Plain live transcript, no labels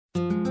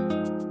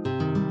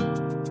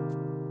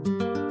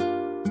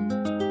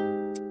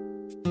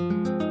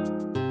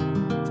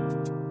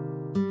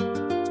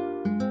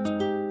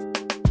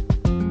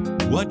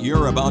What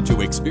you're about to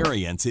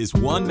experience is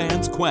one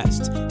man's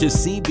quest to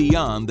see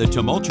beyond the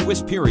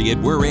tumultuous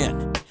period we're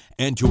in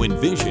and to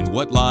envision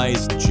what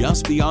lies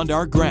just beyond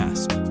our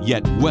grasp,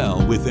 yet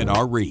well within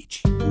our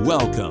reach.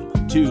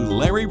 Welcome to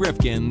Larry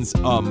Rifkin's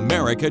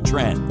America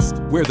Trends,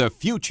 where the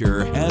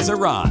future has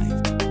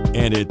arrived,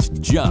 and it's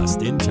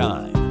just in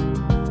time.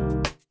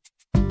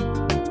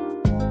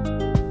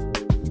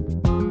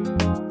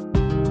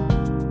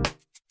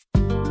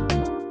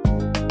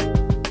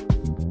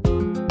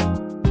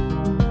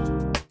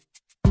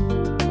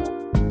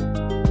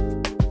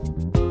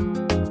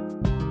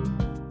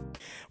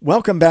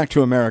 Welcome back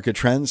to America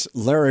Trends.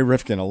 Larry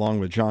Rifkin along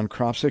with John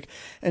Kropsic.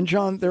 And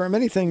John, there are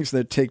many things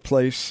that take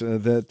place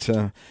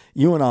that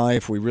you and I,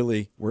 if we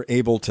really were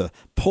able to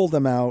pull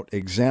them out,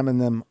 examine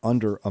them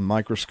under a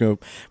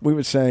microscope, we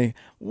would say,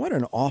 what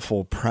an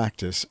awful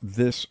practice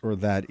this or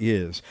that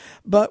is.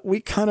 But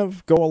we kind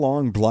of go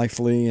along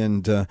blithely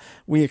and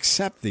we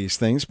accept these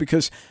things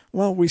because,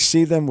 well, we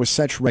see them with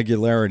such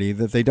regularity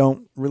that they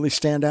don't really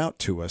stand out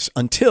to us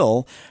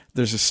until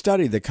there's a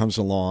study that comes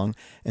along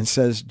and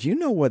says, do you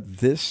know what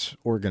this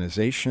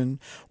organization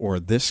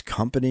or this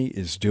company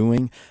is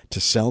doing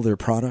to sell their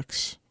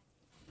products?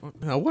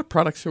 Now, what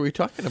products are we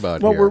talking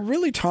about Well, here? we're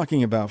really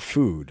talking about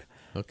food.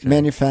 Okay.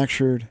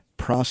 Manufactured,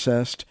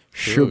 processed,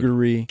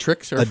 sugary,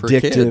 tricks are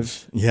addictive. for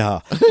kids. Yeah,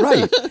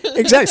 right.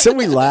 Exactly. So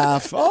we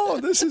laugh. Oh,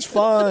 this is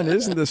fun.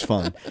 Isn't this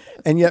fun?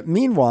 And yet,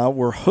 meanwhile,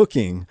 we're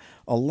hooking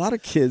a lot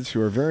of kids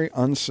who are very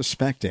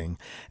unsuspecting,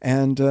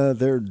 and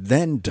they're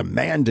then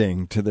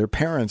demanding to their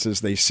parents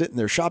as they sit in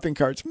their shopping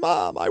carts,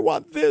 Mom, I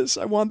want this,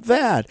 I want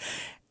that.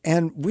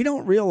 And we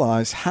don't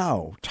realize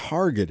how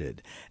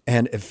targeted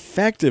and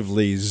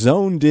effectively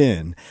zoned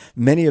in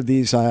many of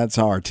these ads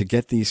are to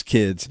get these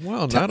kids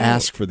to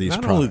ask for these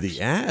products. Not only the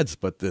ads,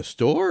 but the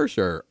stores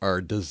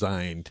are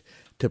designed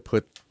to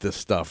put the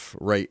stuff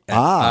right at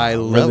eye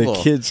level. Where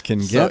the kids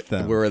can get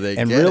them. Where they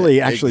and get really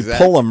it. actually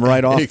pull them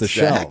right off the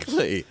shelves.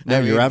 Exactly. No,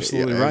 you're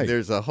absolutely right.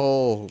 There's a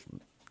whole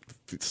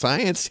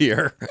science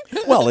here.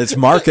 Well, it's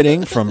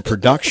marketing from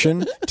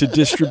production to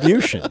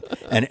distribution.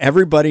 And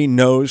everybody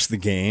knows the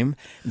game.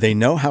 They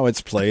know how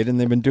it's played, and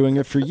they've been doing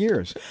it for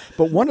years.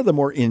 But one of the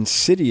more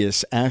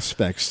insidious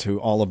aspects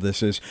to all of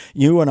this is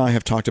you and I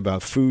have talked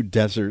about food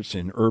deserts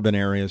in urban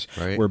areas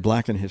where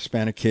Black and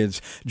Hispanic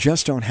kids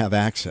just don't have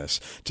access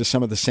to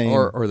some of the same.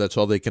 Or that's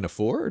all they can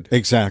afford.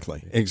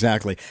 Exactly.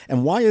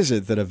 And why is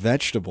it that a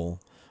vegetable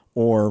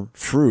or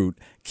fruit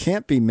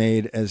can't be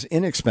made as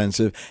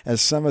inexpensive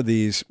as some of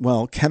these,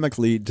 well,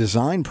 chemically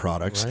designed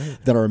products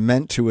that are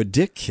meant to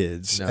addict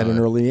kids at an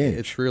early age?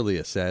 It's really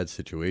a sad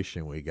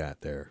situation we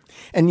got there.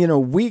 And, you know,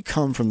 we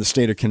come from the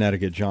state of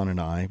Connecticut, John and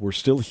I. We're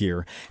still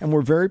here, and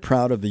we're very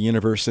proud of the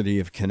University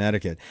of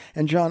Connecticut.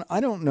 And, John, I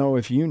don't know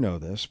if you know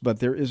this, but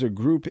there is a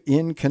group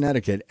in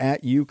Connecticut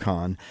at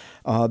UConn,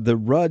 the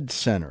Rudd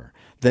Center,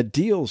 that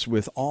deals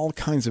with all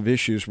kinds of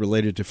issues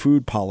related to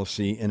food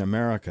policy in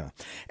America.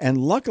 And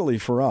luckily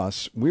for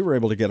us, we were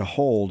able to get a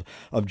hold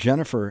of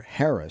Jennifer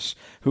Harris,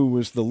 who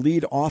was the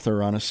lead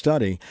author on a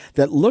study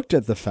that looked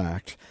at the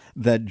fact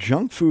that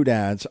junk food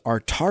ads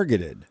are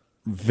targeted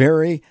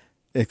very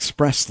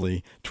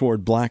expressly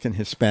toward Black and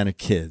Hispanic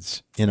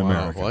kids in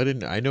America.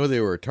 Well, I know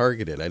they were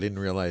targeted. I didn't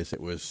realize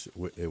it was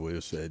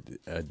a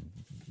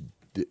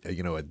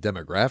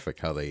demographic,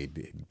 how they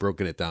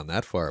broken it down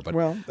that far. But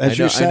well, as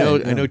you're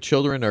saying, I know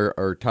children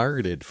are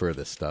targeted for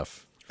this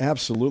stuff.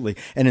 Absolutely.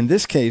 And in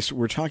this case,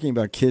 we're talking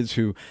about kids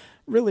who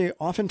really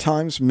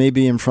oftentimes may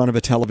be in front of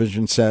a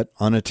television set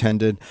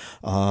unattended.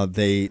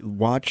 They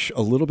watch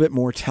a little bit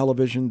more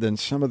television than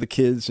some of the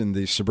kids in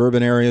the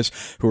suburban areas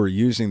who are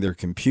using their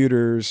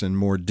computers and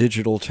more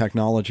digital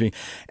technology.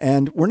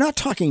 And we're not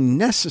talking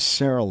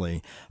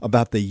necessarily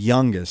about the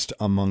youngest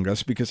among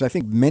us, because I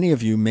think many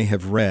of you may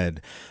have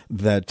read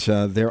that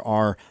there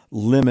are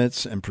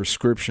limits and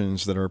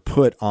prescriptions that are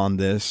put on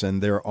this,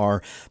 and there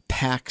are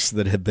packs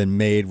that have been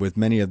made with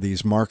many of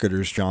these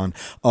marketers, John,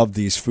 of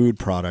these food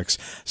products,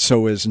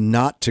 so as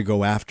not to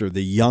go after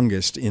the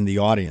youngest in the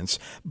audience.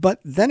 But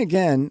then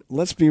again,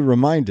 let's be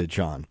reminded,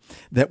 John,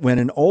 that when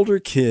an older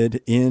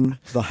kid in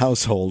the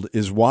household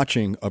is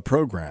watching a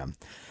program,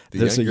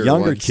 there's a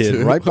younger kid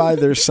right by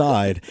their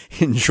side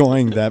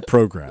enjoying that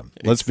program.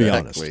 Let's be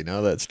honest. Exactly.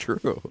 No, that's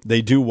true.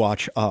 They do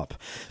watch up.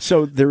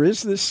 So there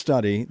is this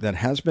study that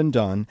has been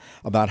done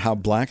about how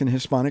Black and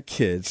Hispanic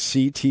kids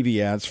see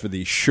TV ads for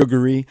these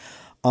sugary,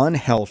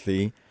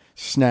 unhealthy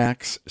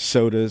snacks,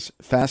 sodas,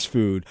 fast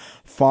food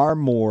far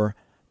more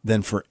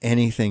than for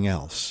anything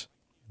else.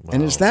 Wow.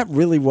 And is that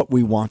really what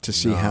we want to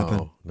see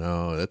happen?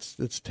 No,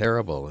 that's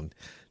terrible. And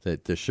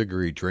the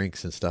sugary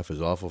drinks and stuff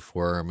is awful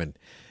for them. And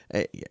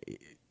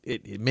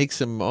it makes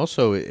them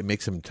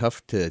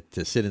tough to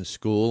sit in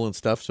school and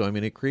stuff. So, I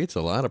mean, it creates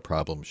a lot of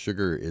problems.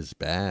 Sugar is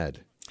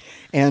bad.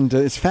 And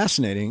it's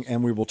fascinating,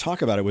 and we will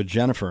talk about it with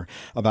Jennifer,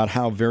 about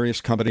how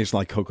various companies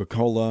like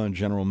Coca-Cola and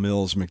General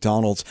Mills,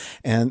 McDonald's,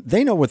 and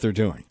they know what they're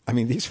doing. I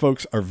mean, these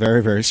folks are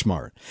very, very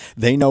smart.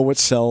 They know what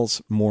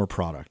sells more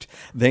product.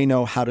 They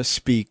know how to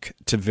speak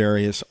to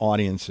various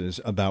audiences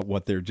about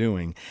what they're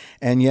doing.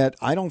 And yet,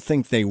 I don't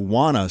think they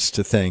want us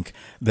to think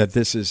that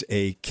this is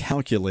a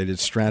calculated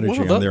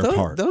strategy on their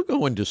part. They'll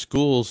go into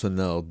schools and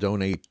they'll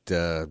donate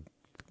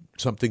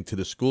something to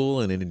the school,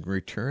 and in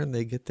return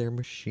they get their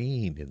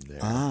machine in there.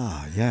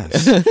 Ah,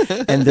 yes.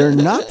 And they're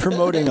not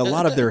promoting a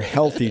lot of their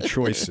healthy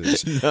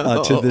choices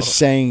to the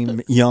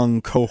same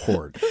young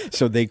cohort.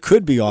 So they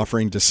could be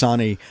offering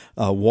Dasani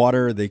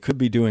water. They could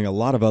be doing a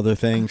lot of other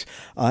things.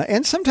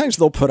 And sometimes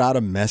they'll put out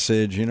a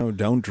message,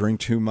 don't drink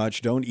too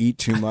much, don't eat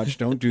too much,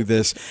 don't do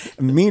this.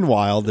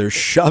 Meanwhile, they're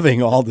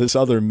shoving all this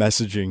other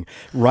messaging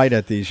right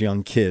at these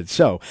young kids.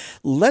 So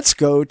let's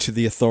go to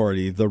the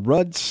authority, the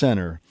Rudd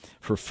Center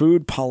for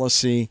Food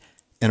Policy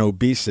and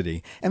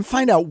Obesity, and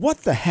find out what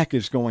the heck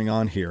is going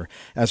on here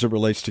as it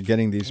relates to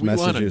getting these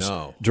messages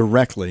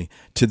directly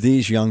to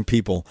these young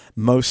people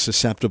most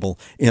susceptible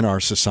in our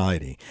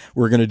society.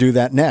 We're going to do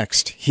that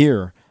next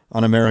here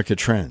on America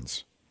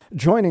Trends.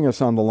 Joining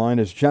us on the line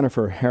is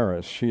Jennifer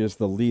Harris. She is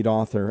the lead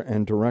author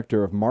and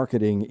director of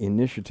marketing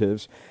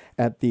initiatives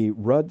at the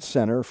Rudd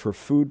Center for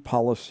Food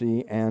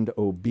Policy and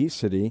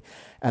Obesity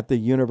at the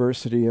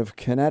University of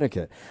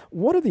Connecticut.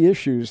 What are the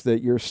issues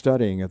that you're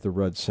studying at the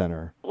Rudd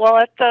Center? Well,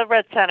 at the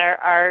Rudd Center,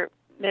 our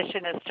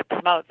mission is to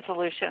promote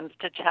solutions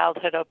to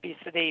childhood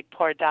obesity,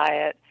 poor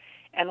diet,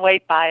 and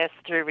weight bias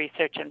through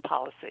research and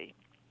policy.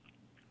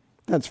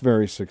 That's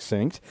very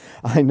succinct.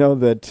 I know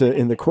that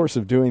in the course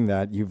of doing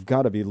that, you've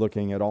got to be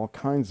looking at all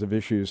kinds of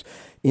issues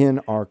in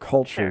our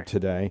culture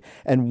today.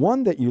 And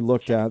one that you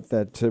looked at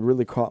that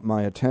really caught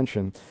my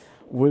attention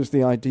was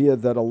the idea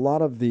that a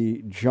lot of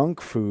the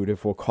junk food,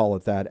 if we'll call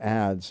it that,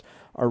 ads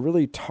are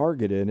really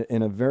targeted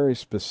in a very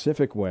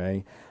specific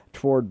way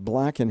toward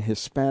Black and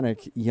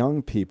Hispanic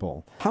young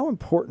people. How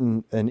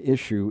important an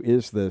issue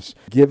is this,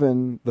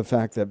 given the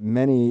fact that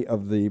many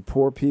of the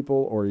poor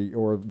people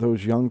or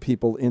those young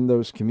people in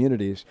those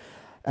communities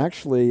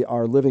actually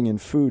are living in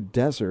food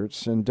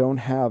deserts and don't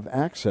have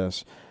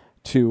access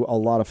to a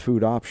lot of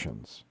food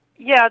options?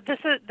 Yeah, this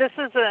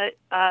is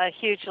a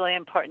hugely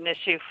important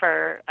issue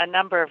for a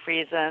number of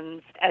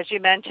reasons. As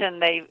you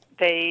mentioned,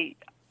 they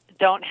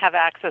don't have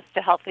access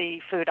to healthy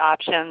food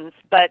options,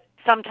 but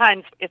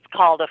sometimes it's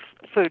called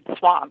food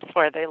swamps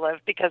where they live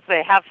because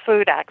they have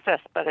food access,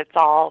 but it's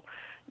all,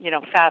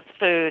 fast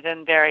food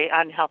and very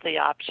unhealthy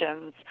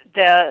options.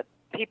 The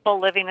people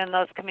living in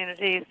those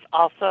communities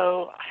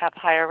also have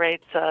higher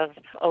rates of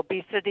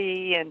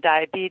obesity and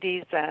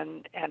diabetes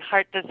and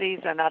heart disease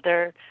and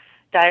other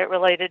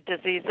diet-related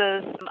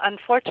diseases.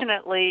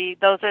 Unfortunately,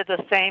 those are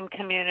the same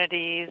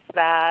communities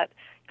that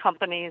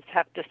companies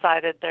have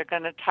decided they're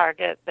going to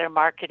target their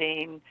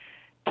marketing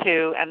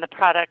to, and the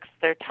products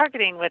they're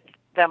targeting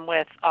them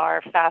with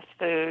are fast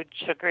food,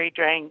 sugary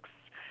drinks,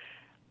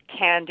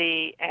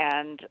 candy,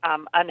 and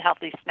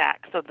unhealthy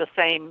snacks. So the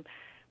same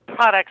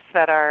products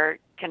that are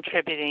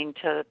contributing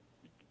to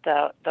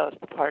those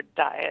poor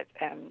diet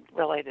and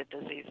related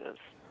diseases.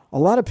 A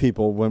lot of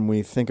people, when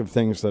we think of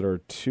things that are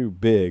too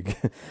big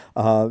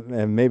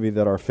and maybe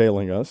that are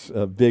failing us,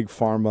 big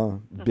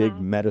pharma, big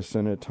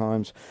medicine at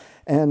times.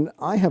 And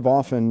I have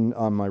often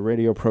on my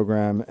radio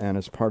program and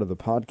as part of the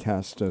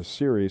podcast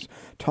series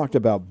talked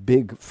about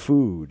big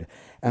food.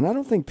 And I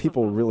don't think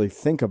people really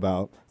think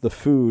about the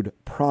food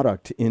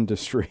product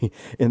industry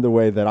in the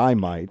way that I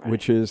might,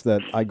 which is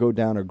that I go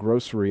down a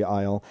grocery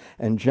aisle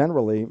and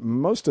generally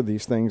most of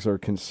these things are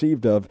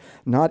conceived of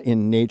not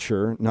in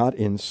nature, not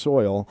in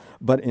soil,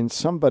 but in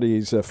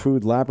somebody's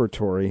food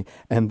laboratory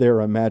and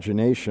their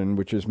imagination,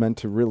 which is meant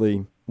to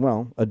really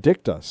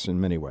addict us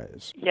in many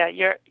ways. Yeah,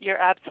 you're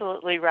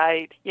absolutely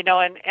right.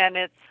 And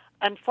it's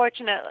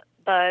unfortunate,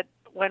 but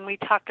when we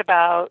talk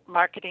about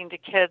marketing to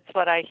kids,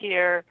 what I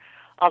hear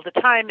all the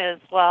time is,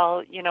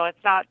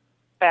 it's not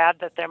bad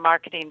that they're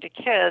marketing to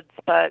kids,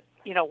 but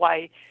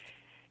why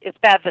it's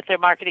bad that they're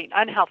marketing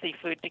unhealthy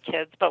food to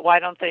kids, but why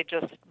don't they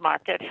just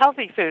market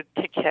healthy food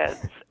to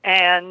kids?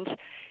 And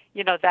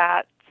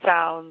that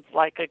sounds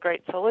like a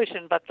great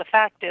solution, but the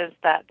fact is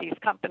that these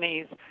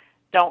companies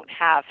don't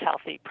have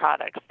healthy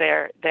products.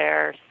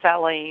 They're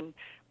selling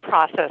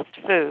processed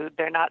food.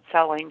 They're not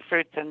selling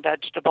fruits and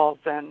vegetables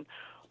and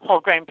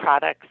whole grain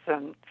products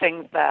and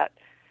things that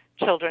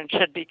children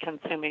should be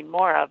consuming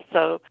more of.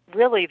 So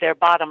really their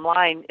bottom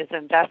line is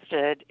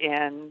invested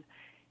in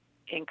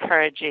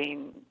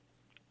encouraging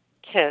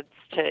kids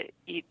to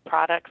eat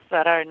products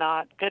that are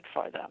not good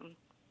for them.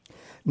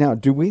 Now,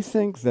 do we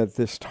think that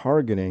this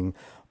targeting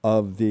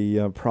of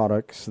the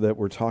products that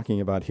we're talking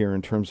about here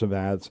in terms of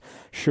ads,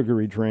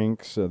 sugary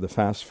drinks, the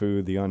fast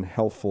food, the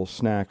unhealthful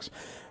snacks,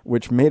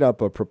 which made up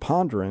a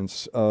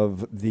preponderance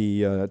of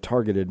the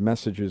targeted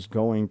messages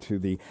going to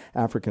the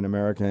African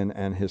American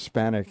and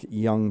Hispanic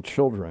young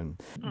children.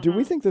 Do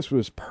we think this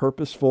was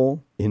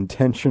purposeful,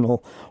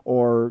 intentional,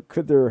 or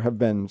could there have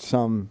been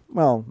some,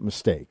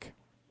 mistake?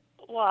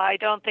 Well, Well, I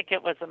don't think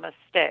it was a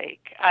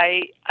mistake.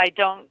 I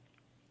don't.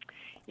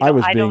 I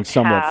was I being don't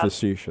somewhat have,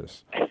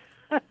 facetious.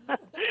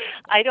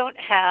 I don't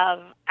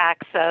have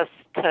access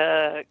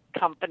to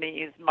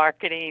companies'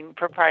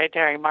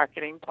 proprietary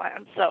marketing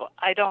plans, so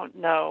I don't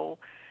know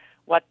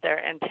what their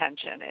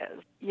intention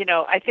is.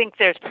 I think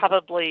there's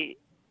probably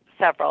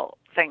several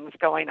things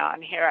going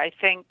on here. I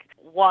think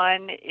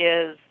one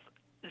is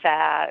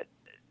that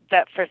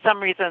for some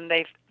reason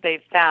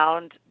they've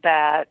found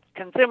that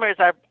consumers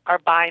are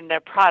buying their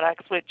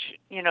products, which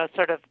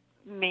sort of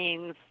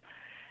means,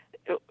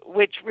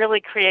 which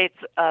really creates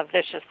a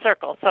vicious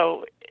circle.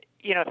 So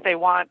if they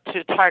want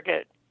to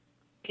target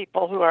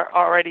people who are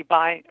already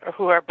buying or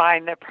who are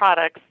buying their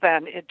products,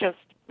 then it just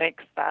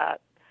makes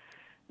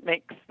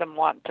them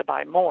want to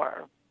buy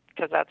more,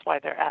 because that's why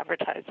they're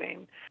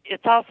advertising.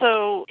 It's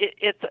also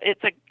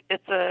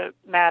it's a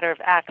matter of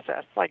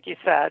access, like you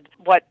said.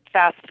 What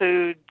fast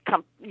food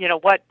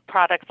what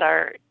products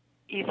are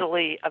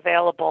easily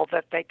available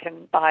that they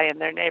can buy in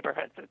their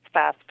neighborhoods? It's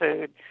fast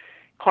food,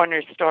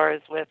 corner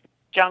stores with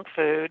junk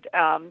food,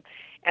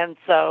 and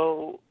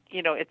so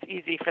it's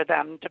easy for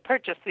them to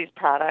purchase these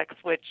products,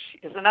 which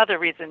is another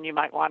reason you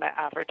might want to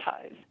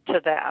advertise to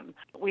them.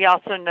 We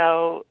also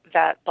know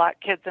that Black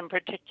kids in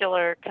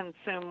particular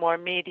consume more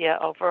media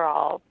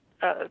overall,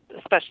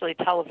 especially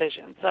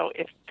television. So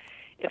if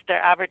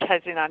they're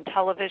advertising on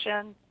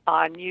television,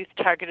 on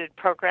youth-targeted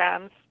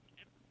programs,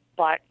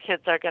 Black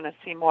kids are going to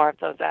see more of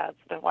those ads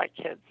than white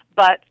kids.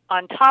 But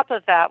on top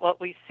of that, what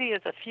we see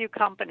is a few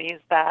companies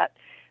that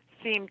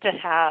seem to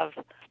have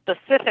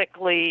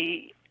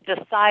specifically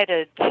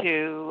decided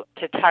to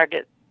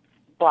target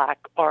Black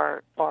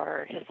or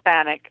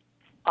Hispanic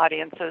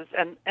audiences.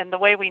 And the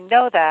way we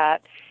know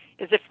that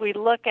is if we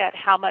look at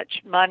how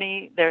much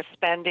money they're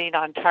spending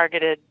on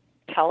targeted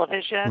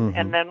television,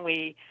 and then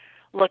we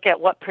look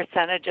at what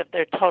percentage of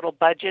their total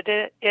budget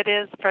it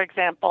is. For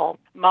example,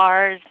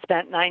 Mars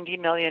spent $90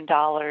 million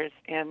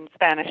in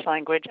Spanish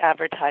language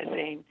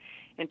advertising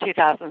in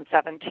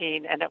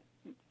 2017,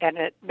 and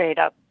it made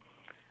up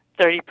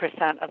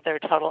 30% of their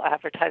total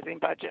advertising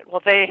budget.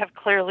 Well, they have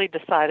clearly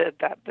decided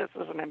that this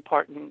is an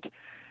important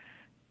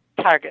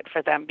target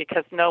for them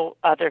because no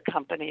other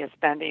company is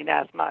spending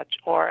as much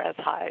or as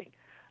high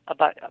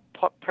a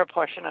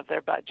proportion of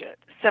their budget.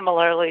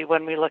 Similarly,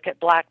 when we look at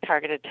Black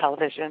targeted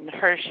television,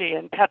 Hershey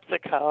and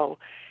PepsiCo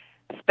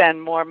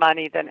spend more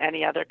money than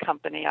any other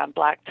company on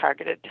Black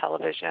targeted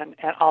television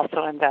and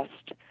also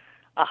invest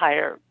a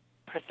higher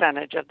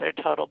percentage of their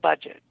total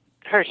budget.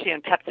 Hershey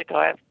and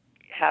PepsiCo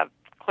have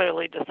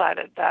clearly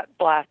decided that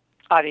Black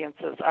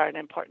audiences are an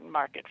important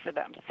market for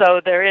them.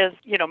 So there is,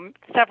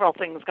 several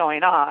things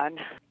going on.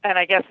 And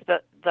I guess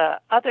the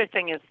other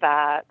thing is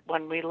that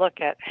when we look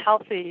at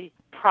healthy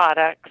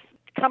products,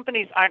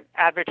 companies aren't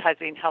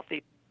advertising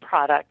healthy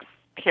products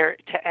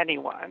to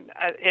anyone.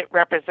 It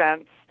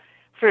represents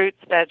fruits,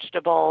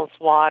 vegetables,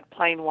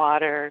 plain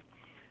water,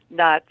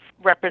 nuts,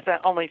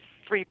 represent only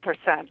 3%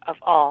 of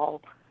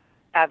all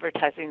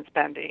advertising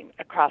spending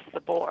across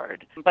the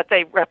board, but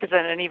they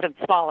represent an even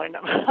smaller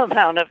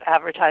amount of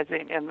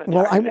advertising in the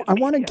Well, I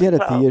want to get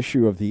at so the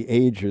issue of the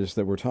ages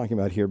that we're talking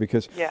about here,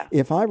 because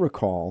if I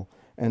recall,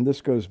 and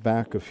this goes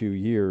back a few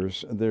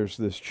years, there's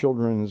this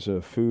Children's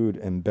Food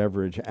and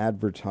Beverage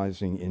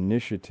Advertising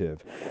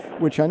Initiative,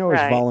 which I know is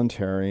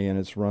voluntary, and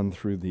it's run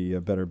through the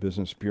Better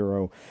Business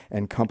Bureau,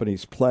 and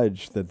companies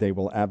pledge that they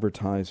will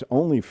advertise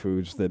only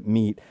foods that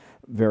meet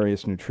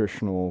various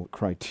nutritional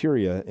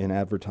criteria in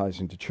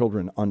advertising to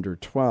children under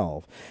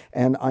 12.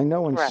 And I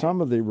know in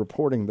some of the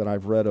reporting that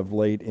I've read of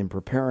late in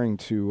preparing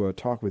to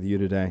talk with you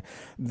today,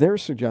 they're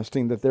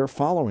suggesting that they're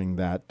following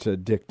that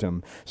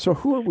dictum. So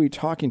who are we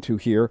talking to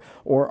here,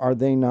 or are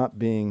they not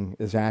being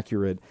as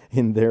accurate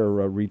in their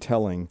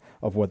retelling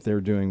of what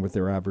they're doing with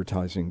their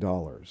advertising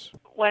dollars?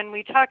 When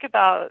we talk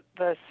about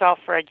the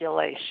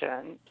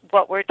self-regulation,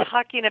 what we're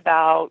talking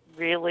about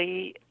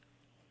really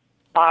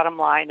bottom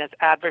line is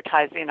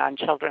advertising on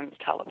children's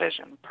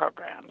television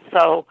programs.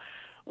 So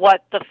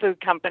what the food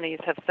companies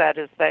have said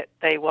is that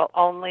they will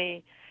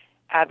only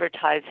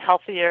advertise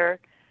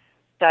healthier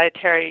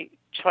dietary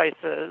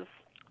choices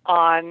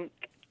on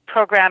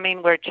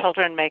programming where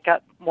children make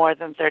up more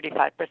than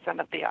 35%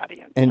 of the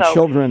audience. And so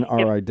children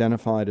are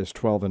identified as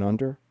 12 and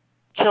under?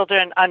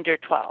 Children under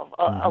 12,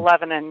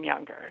 11 and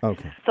younger.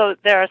 Okay. So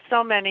there are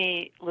so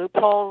many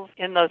loopholes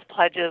in those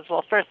pledges.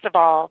 Well, first of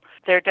all,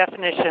 their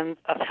definition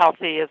of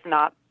healthy is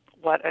not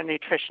what a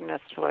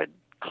nutritionist would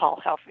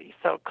call healthy.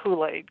 So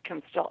Kool-Aid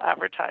can still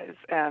advertise,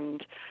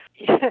 and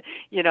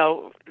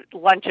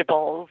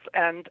Lunchables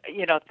and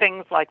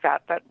things like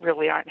that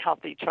really aren't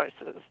healthy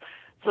choices.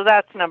 So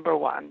that's number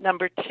one.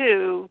 Number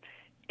two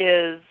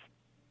is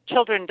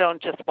children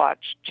don't just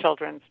watch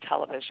children's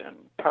television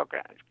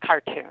programs,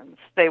 cartoons.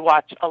 They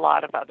watch a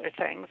lot of other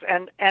things.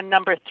 And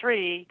number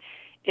three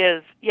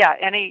is,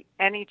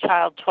 any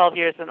child 12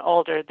 years and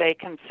older, they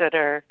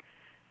consider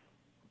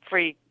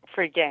free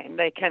game.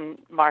 They can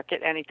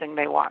market anything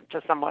they want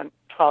to someone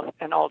 12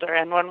 and older.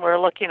 And when we're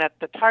looking at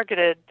the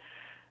targeted,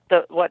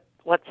 what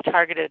what's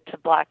targeted to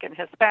Black and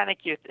Hispanic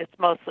youth, it's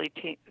mostly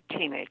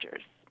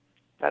teenagers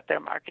that they're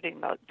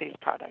marketing these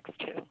products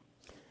to.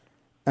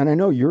 And I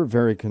know you're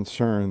very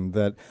concerned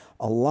that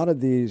a lot of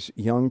these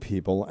young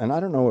people, and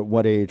I don't know at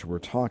what age we're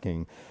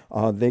talking,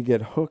 they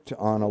get hooked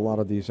on a lot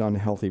of these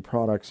unhealthy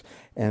products,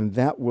 and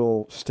that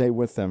will stay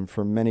with them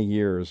for many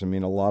years. I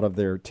mean, a lot of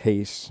their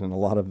tastes and a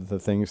lot of the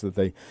things that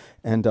they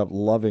end up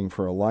loving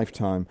for a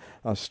lifetime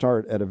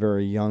start at a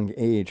very young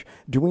age.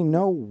 Do we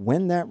know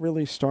when that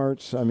really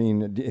starts? I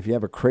mean, if you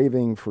have a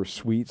craving for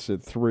sweets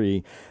at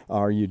 3,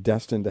 are you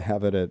destined to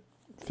have it at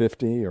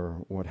 50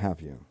 or what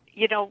have you?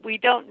 We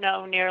don't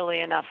know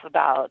nearly enough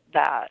about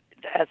that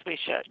as we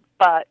should,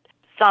 but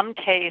some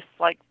tastes,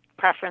 like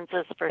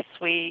preferences for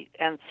sweet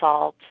and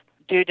salt,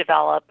 do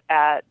develop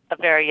at a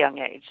very young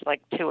age,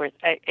 like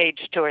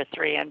age 2 or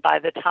 3, and by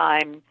the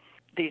time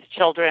these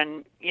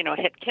children,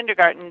 hit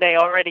kindergarten, they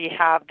already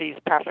have these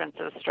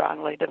preferences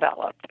strongly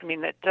developed. I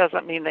mean, it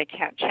doesn't mean they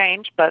can't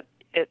change, but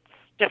it's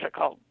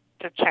difficult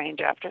to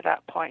change after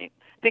that point.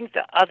 I think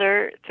the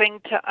other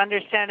thing to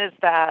understand is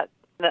that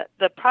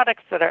the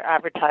products that are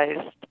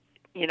advertised,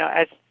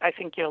 as I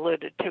think you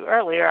alluded to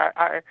earlier,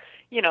 are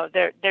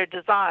they're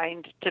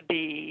designed to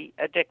be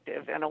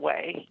addictive in a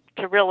way,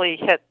 to really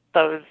hit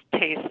those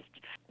taste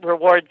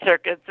reward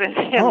circuits in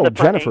the brain.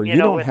 Jennifer, you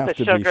don't have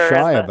to be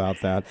shy and about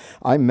that.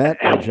 I met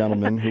a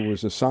gentleman who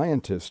was a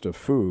scientist of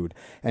food,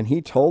 and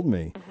he told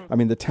me, I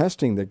mean, the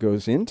testing that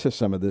goes into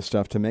some of this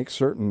stuff to make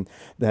certain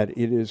that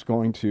it is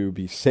going to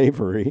be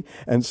savory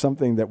and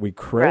something that we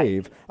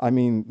crave. Right. I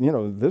mean,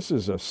 this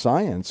is a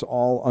science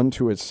all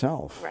unto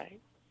itself. Right.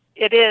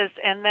 It is,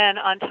 and then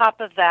on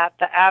top of that,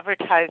 the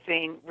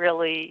advertising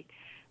really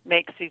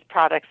makes these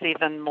products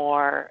even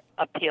more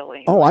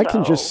appealing. Oh, I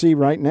can just see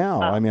right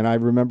now. I mean, I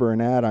remember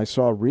an ad I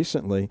saw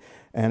recently,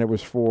 and it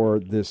was for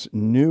this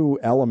new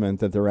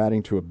element that they're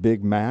adding to a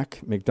Big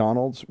Mac,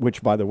 McDonald's,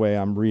 which, by the way,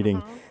 I'm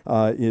reading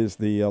is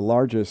the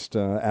largest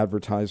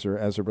advertiser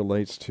as it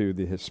relates to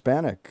the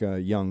Hispanic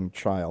young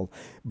child.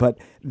 But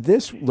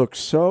this looks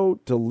so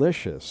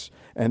delicious,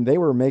 and they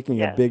were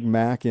making a Big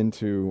Mac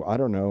into, I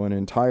don't know, an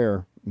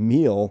entire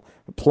meal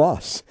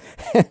plus.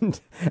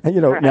 And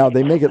now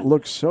they make it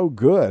look so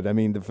good. I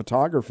mean, the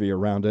photography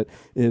around it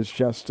is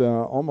just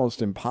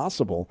almost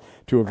impossible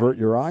to avert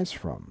your eyes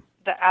from.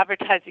 The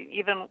advertising,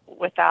 even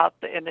without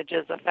the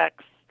images,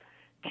 affects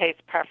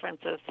taste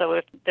preferences. So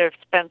if there's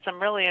been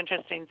some really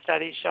interesting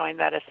studies showing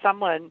that if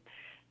someone,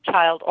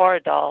 child or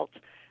adult,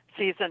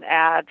 sees an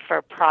ad for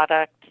a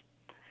product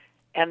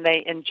and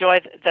they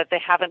enjoy that they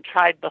haven't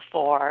tried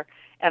before,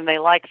 and they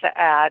like the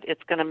ad,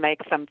 it's going to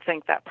make them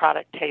think that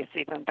product tastes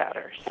even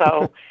better.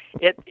 So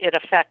it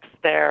affects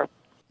their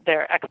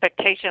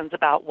expectations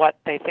about what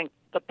they think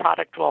the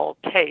product will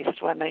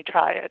taste when they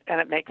try it, and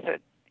it makes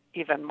it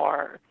even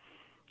more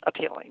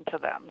appealing to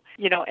them.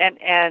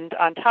 And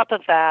on top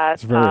of that,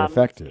 it's very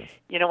effective.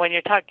 When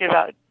you're talking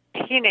about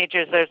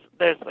teenagers, there's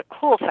the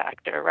cool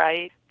factor,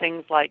 right?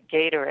 Things like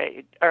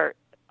Gatorade are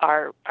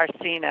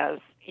seen as,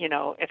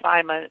 if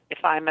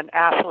I'm an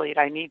athlete,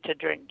 I need to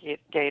drink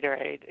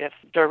Gatorade. If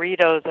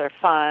Doritos are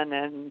fun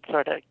and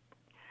sort of,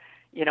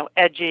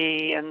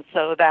 edgy, and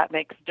so that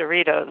makes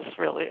Doritos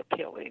really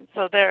appealing.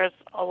 So there's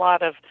a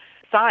lot of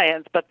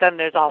science, but then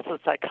there's also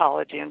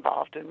psychology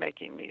involved in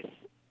making these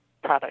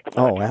products.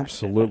 Oh,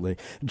 absolutely.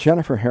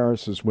 Jennifer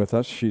Harris is with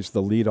us. She's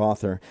the lead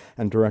author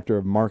and director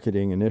of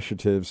marketing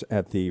initiatives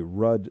at the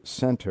Rudd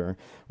Center,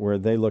 where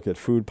they look at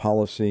food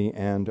policy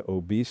and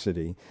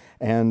obesity.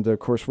 And, of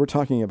course, we're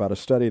talking about a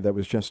study that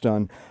was just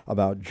done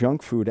about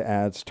junk food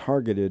ads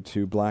targeted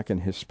to Black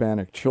and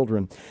Hispanic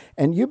children.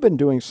 And you've been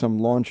doing some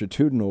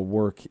longitudinal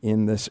work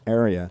in this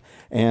area.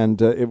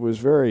 And it was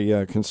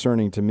very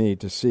concerning to me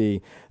to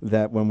see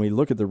that when we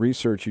look at the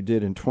research you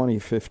did in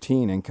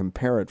 2015 and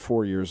compare it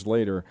 4 years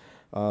later,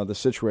 the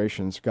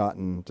situation's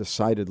gotten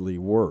decidedly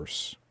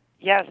worse.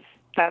 Yes,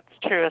 that's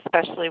true,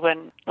 especially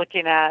when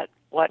looking at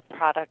what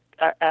product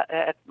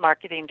at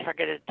marketing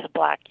targeted to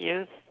Black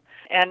youth.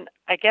 And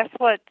I guess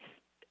what's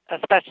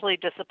especially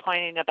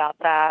disappointing about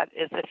that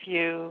is if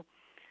you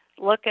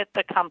look at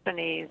the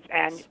companies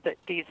and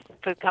these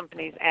food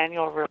companies'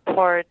 annual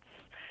reports,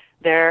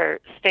 their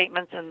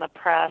statements in the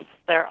press,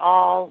 they're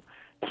all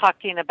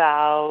talking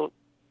about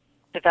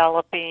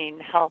developing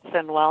health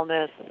and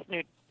wellness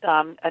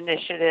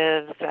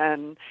initiatives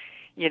and,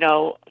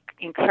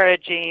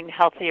 encouraging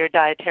healthier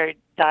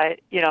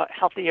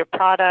healthier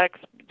products,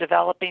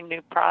 developing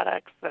new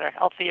products that are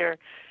healthier.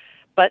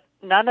 But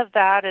none of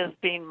that is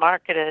being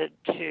marketed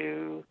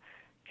to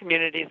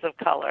communities of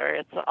color.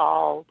 It's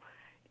all,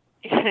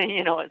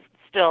 it's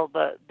still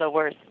the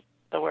worst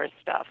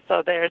stuff.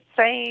 So they're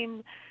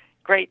saying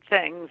great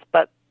things,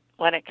 but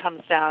when it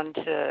comes down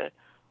to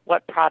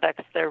what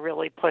products they're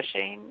really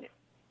pushing,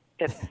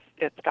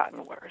 it's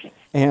gotten worse.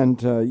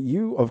 And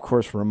you, of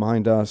course,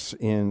 remind us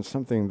in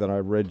something that I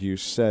read you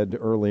said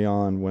early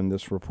on when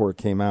this report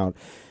came out,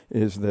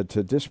 is that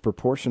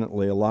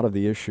disproportionately a lot of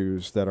the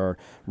issues that are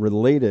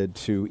related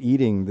to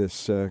eating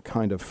this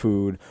kind of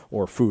food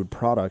or food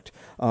product,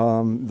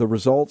 the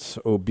results,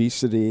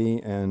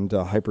 obesity and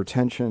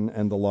hypertension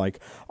and the like,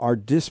 are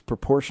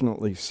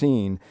disproportionately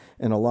seen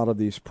in a lot of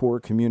these poor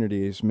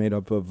communities made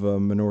up of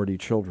minority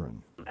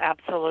children.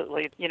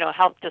 Absolutely.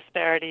 Health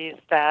disparities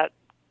that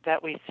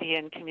we see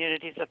in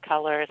communities of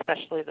color,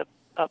 especially the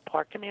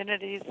poor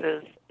communities,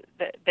 is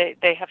that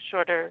they have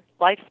shorter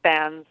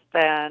lifespans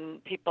than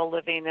people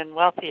living in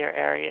wealthier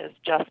areas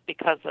just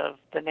because of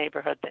the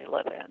neighborhood they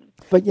live in.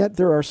 But yet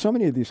there are so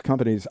many of these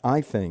companies,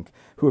 I think,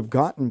 who have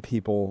gotten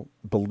people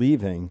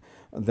believing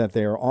that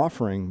they are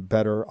offering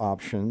better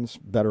options,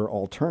 better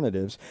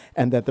alternatives,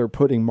 and that they're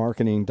putting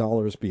marketing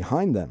dollars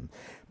behind them.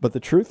 But the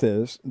truth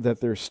is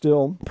that they're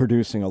still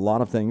producing a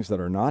lot of things that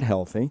are not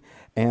healthy,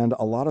 and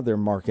a lot of their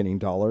marketing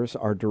dollars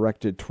are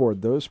directed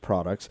toward those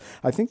products.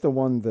 I think the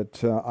one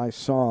that I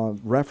saw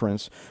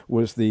reference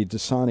was the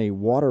Dasani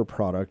water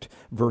product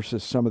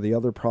versus some of the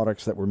other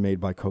products that were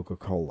made by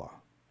Coca-Cola.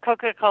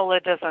 Coca-Cola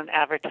doesn't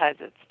advertise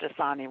its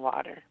Dasani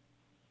water,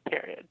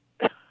 period.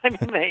 I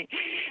mean,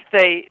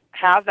 they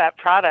have that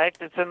product.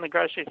 It's in the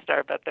grocery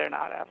store, but they're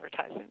not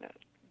advertising it.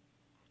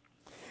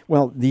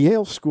 Well, the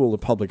Yale School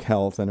of Public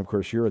Health, and of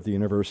course you're at the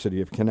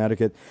University of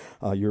Connecticut,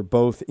 you're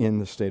both in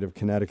the state of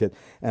Connecticut,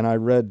 and I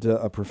read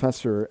a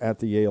professor at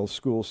the Yale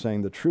School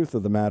saying the truth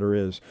of the matter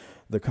is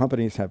the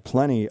companies have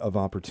plenty of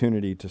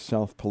opportunity to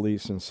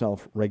self-police and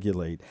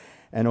self-regulate.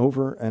 And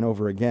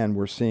over again,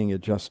 we're seeing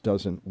it just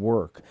doesn't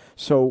work.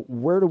 So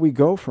where do we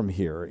go from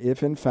here?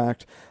 If, in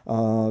fact,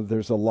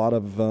 there's a lot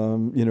of,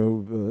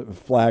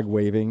 flag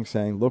waving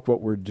saying, look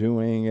what we're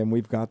doing, and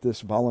we've got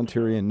this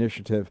voluntary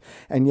initiative.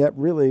 And yet,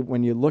 really,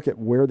 when you look at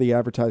where the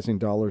advertising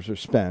dollars are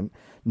spent,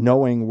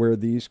 knowing where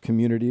these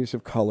communities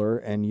of color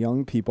and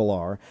young people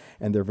are,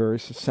 and they're very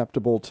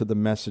susceptible to the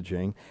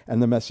messaging, and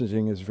the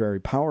messaging is very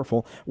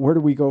powerful, where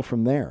do we go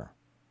from there?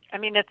 I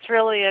mean, it's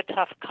really a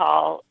tough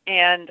call,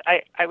 and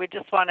I would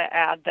just want to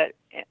add that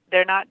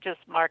they're not just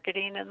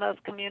marketing in those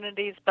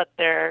communities, but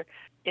they're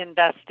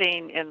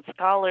investing in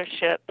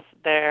scholarships,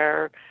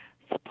 they're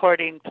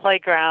supporting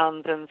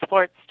playgrounds and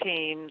sports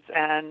teams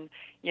and,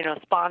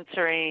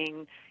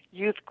 sponsoring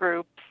youth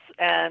groups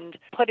and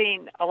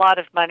putting a lot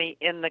of money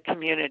in the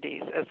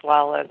communities as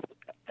well as,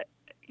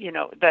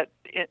 that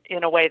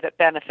in a way that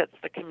benefits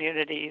the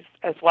communities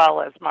as well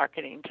as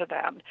marketing to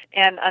them.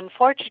 And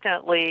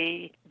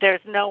unfortunately,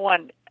 there's no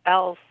one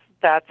else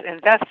that's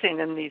investing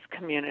in these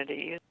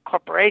communities.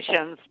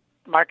 Corporations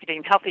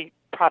marketing healthy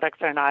products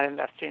are not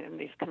investing in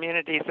these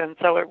communities. And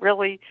so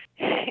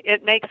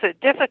it makes it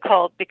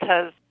difficult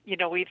because,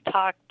 we've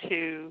talked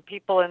to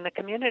people in the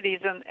communities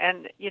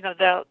and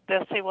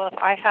they'll say, well, if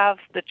I have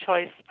the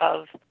choice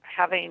of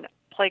having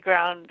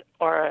playground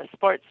or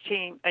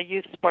a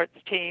youth sports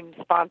team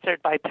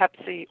sponsored by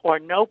Pepsi or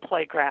no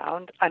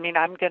playground, I'm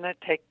going to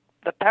take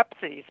the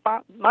Pepsi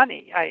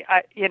money.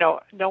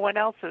 No one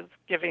else is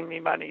giving me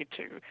money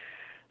to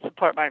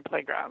support my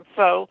playground.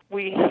 So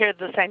we hear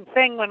the same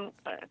thing when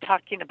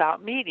talking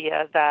about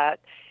media that,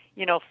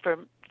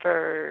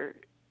 for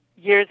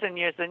years and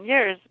years and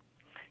years,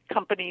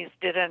 companies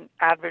didn't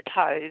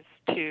advertise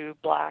to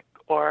Black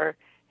or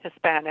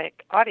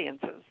Hispanic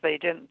audiences. They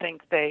didn't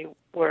think they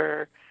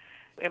were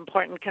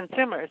important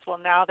consumers. Well,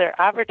 now they're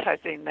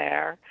advertising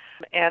there,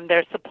 and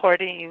they're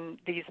supporting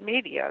these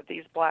media,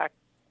 these Black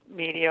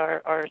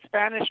media or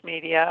Spanish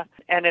media.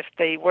 And if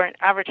they weren't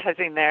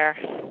advertising there,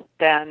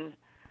 then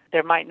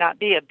there might not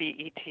be a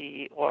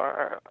BET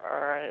or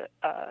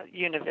a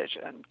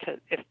Univision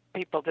if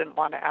people didn't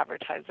want to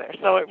advertise there.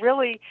 So it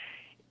really,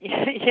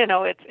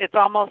 it's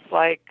almost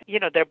like,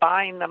 they're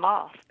buying them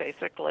off,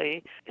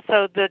 basically.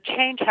 So the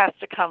change has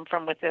to come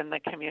from within the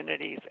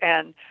communities.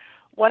 And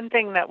one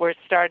thing that we're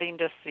starting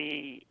to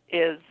see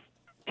is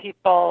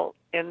people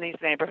in these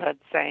neighborhoods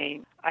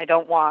saying, I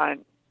don't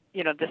want,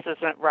 this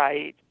isn't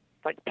right.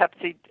 Like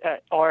Pepsi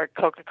or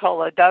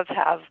Coca-Cola does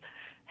have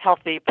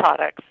healthy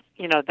products.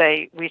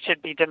 We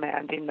should be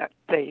demanding that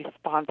they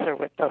sponsor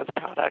with those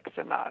products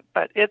and not.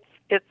 But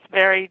it's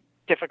very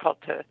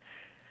difficult to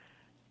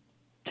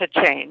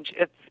change.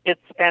 It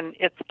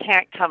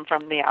can't come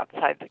from the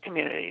outside the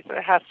communities.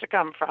 It has to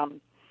come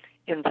from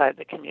inside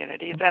the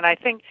communities. And I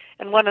think,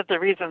 and one of the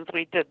reasons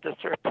we did this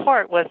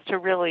report was to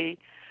really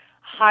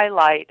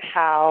highlight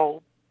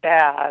how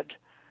bad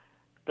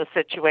the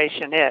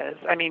situation is.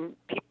 I mean,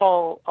 a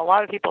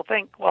lot of people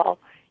think, well,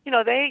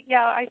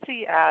 I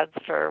see ads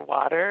for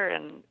water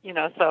and,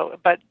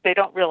 but they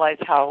don't realize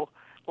how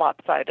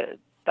lopsided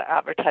the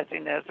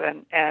advertising is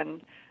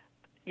and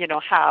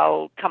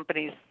how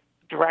companies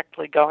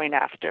directly going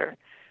after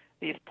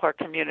these poor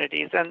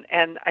communities.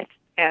 And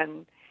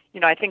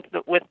I think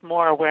that with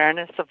more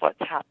awareness of what's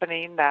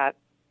happening, that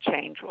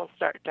change will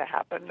start to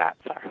happen.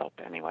 That's our hope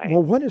anyway.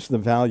 Well, what is the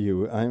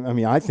value? I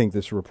mean, I think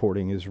this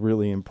reporting is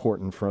really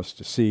important for us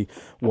to see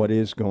what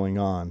is going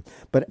on.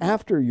 But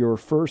after your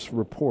first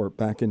report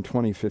back in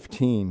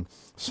 2015,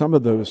 some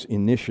of those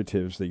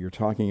initiatives that you're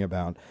talking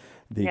about,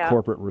 the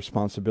corporate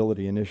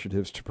responsibility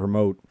initiatives to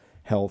promote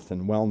health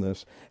and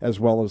wellness, as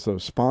well as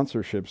those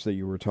sponsorships that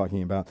you were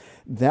talking about,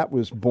 that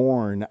was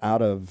born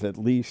out of at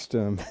least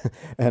an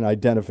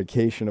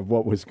identification of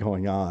what was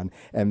going on,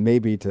 and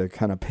maybe to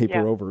kind of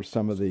paper over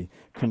some of the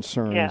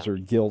concerns or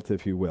guilt,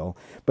 if you will.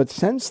 But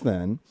since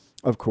then,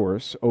 of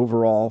course,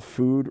 overall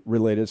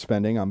food-related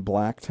spending on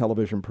Black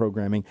television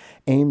programming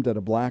aimed at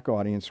a Black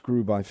audience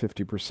grew by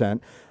 50%.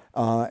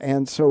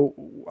 And so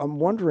I'm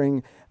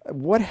wondering,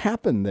 what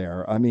happened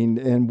there? I mean,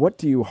 and what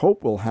do you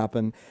hope will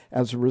happen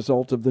as a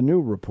result of the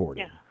new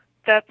reporting? Yeah,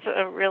 that's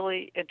a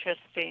really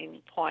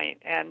interesting point.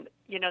 And,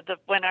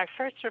 when our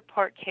first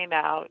report came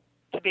out,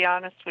 to be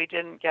honest, we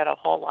didn't get a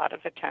whole lot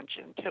of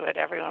attention to it.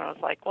 Everyone was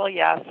like, well,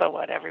 yeah, so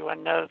what?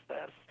 Everyone knows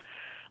this.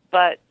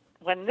 But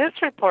when this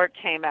report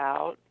came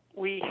out,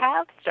 we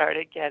have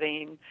started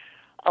getting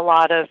a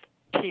lot of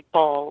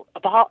people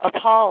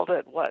appalled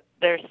at what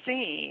they're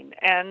seeing.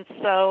 And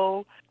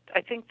so I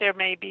think there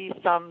may be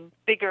some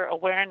bigger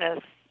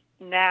awareness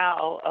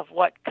now of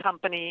what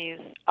companies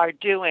are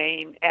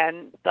doing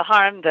and the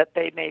harm that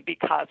they may be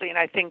causing.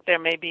 I think there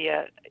may be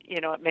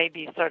it may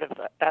be sort of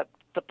at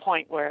the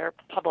point where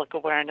public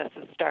awareness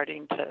is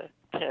starting to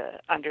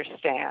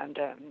understand,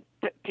 and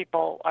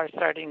people are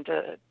starting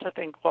to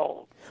think,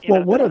 well,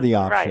 what are the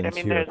options right. I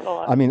mean, here? there's a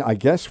lot. I mean, I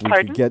guess we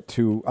Pardon? could get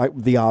to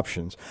the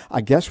options. I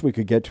guess we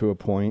could get to a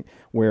point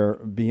where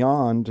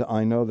beyond,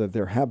 I know that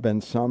there have been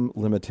some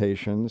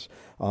limitations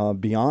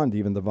beyond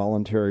even the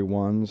voluntary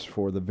ones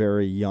for the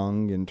very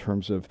young in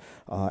terms of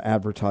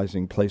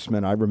advertising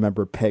placement. I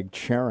remember Peg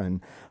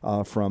Charon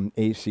from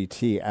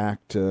ACT,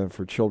 Act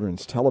for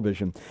Children's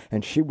Television,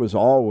 and she was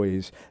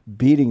always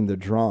beating the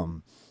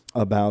drum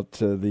about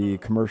the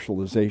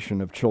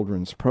commercialization of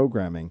children's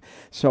programming.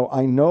 So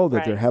I know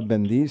that there have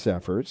been these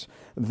efforts.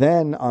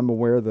 Then I'm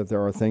aware that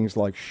there are things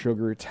like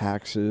sugar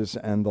taxes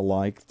and the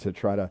like to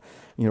try to,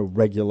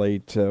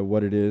 regulate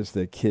what it is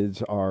that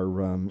kids are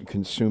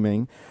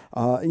consuming.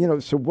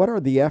 So what are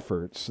the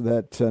efforts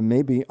that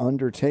may be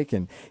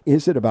undertaken?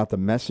 Is it about the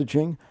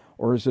messaging?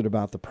 Or is it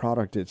about the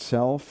product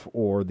itself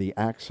or the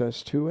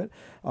access to it?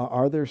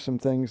 Are there some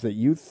things that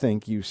you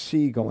think you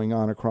see going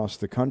on across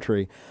the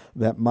country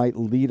that might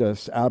lead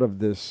us out of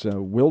this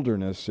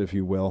wilderness, if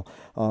you will,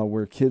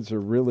 where kids are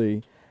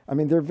really,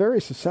 they're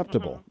very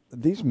susceptible.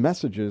 Mm-hmm. These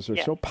messages are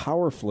so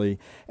powerfully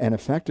and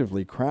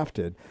effectively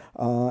crafted.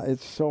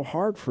 It's so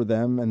hard for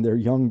them and their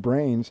young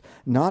brains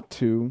not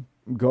to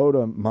go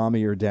to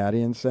mommy or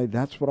daddy and say,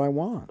 that's what I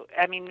want.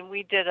 I mean,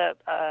 we did a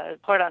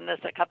report on this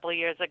a couple of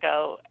years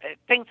ago.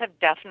 Things have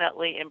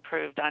definitely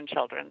improved on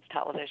children's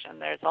television.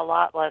 There's a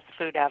lot less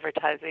food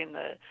advertising,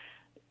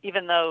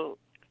 even though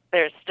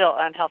there's still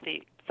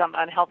some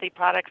unhealthy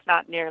products,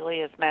 not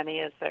nearly as many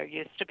as there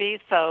used to be.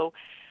 So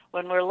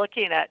when we're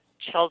looking at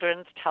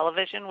children's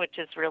television, which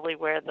is really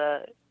where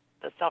the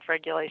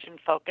self-regulation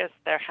focus,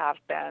 there have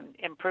been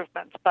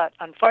improvements. But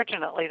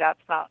unfortunately,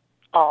 that's not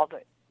all the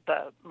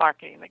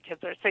marketing that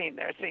kids are seeing.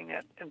 They're seeing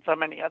it in so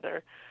many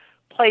other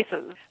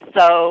places.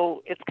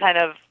 So it's kind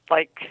of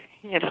like,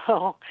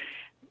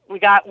 we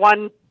got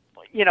one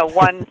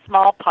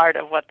small part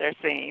of what they're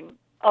seeing.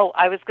 Oh,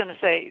 I was going to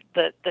say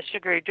that the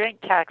sugary drink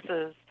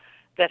taxes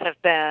that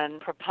have been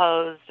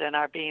proposed and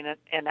are being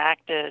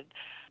enacted,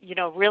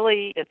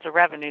 really it's a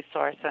revenue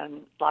source,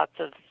 and lots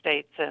of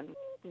states and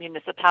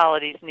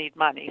municipalities need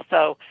money.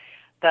 So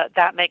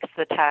that makes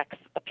the tax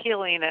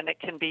appealing, and it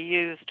can be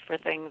used for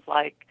things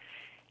like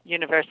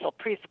universal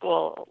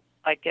preschool,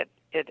 like it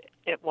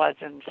was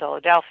in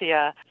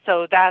Philadelphia.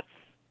 So that's,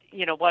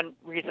 one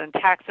reason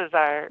taxes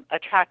are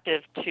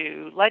attractive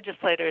to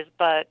legislators,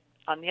 but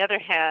on the other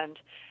hand,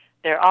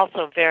 they're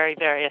also very,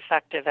 very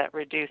effective at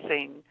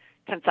reducing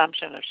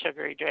consumption of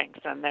sugary drinks,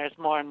 and there's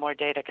more and more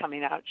data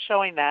coming out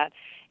showing that.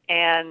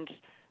 And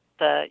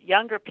the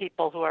younger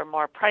people who are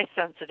more price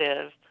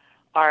sensitive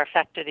are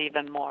affected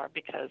even more,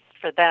 because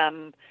for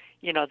them,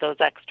 those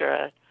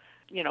extra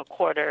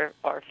quarter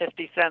or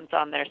 50 cents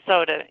on their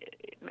soda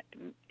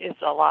is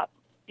a lot,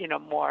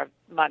 more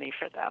money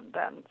for them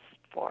than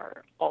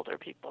for older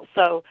people.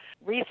 So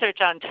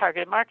research on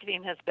targeted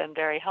marketing has been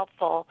very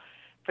helpful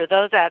for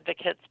those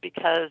advocates,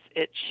 because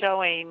it's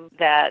showing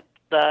that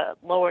the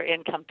lower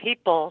income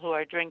people who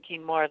are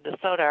drinking more of the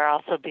soda are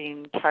also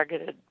being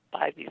targeted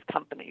by these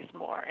companies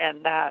more.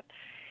 And that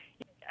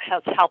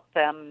has helped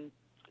them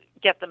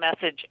get the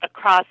message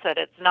across that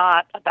it's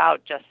not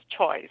about just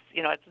choice.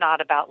 It's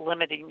not about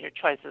limiting your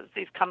choices.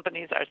 These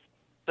companies are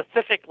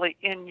specifically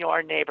in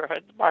your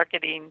neighborhood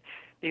marketing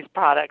these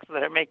products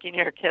that are making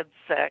your kids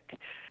sick.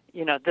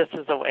 This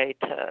is a way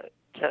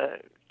to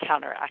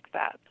counteract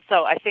that.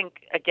 So I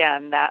think,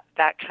 again, that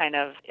kind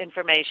of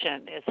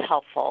information is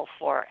helpful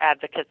for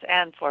advocates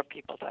and for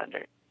people to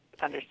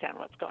understand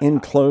what's going on. In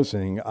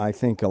closing, I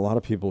think a lot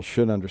of people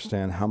should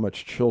understand how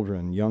much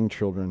young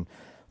children,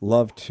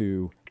 love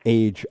to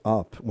age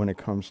up when it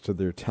comes to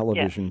their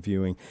television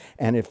viewing.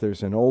 And if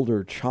there's an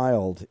older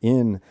child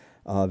in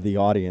the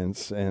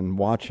audience and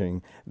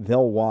watching,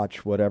 they'll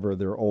watch whatever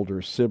their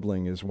older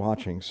sibling is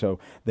watching. So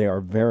they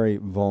are very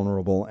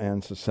vulnerable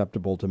and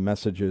susceptible to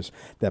messages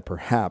that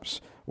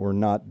perhaps were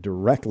not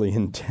directly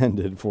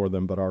intended for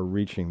them, but are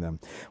reaching them.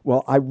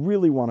 Well, I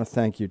really want to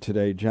thank you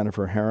today,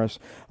 Jennifer Harris,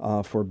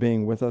 for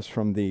being with us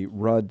from the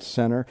Rudd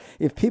Center.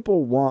 If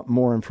people want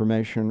more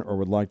information or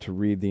would like to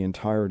read the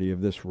entirety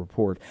of this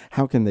report,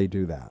 how can they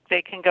do that?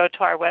 They can go to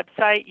our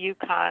website,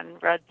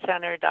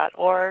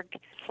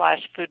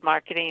 yukonruddcenter.org/food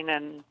marketing,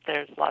 and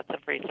there's lots of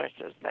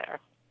resources there.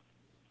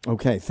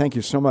 Okay, thank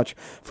you so much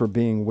for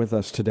being with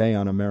us today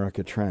on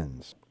America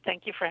Trends.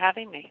 Thank you for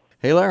having me.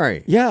 Hey,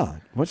 Larry.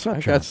 Yeah, what's up,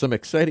 I John? got some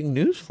exciting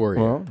news for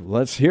you. Well,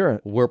 let's hear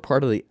it. We're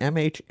part of the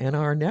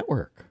MHNR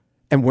network.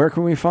 And where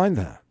can we find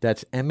that?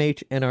 That's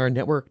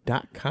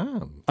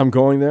mhnrnetwork.com. I'm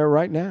going there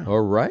right now.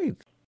 All right.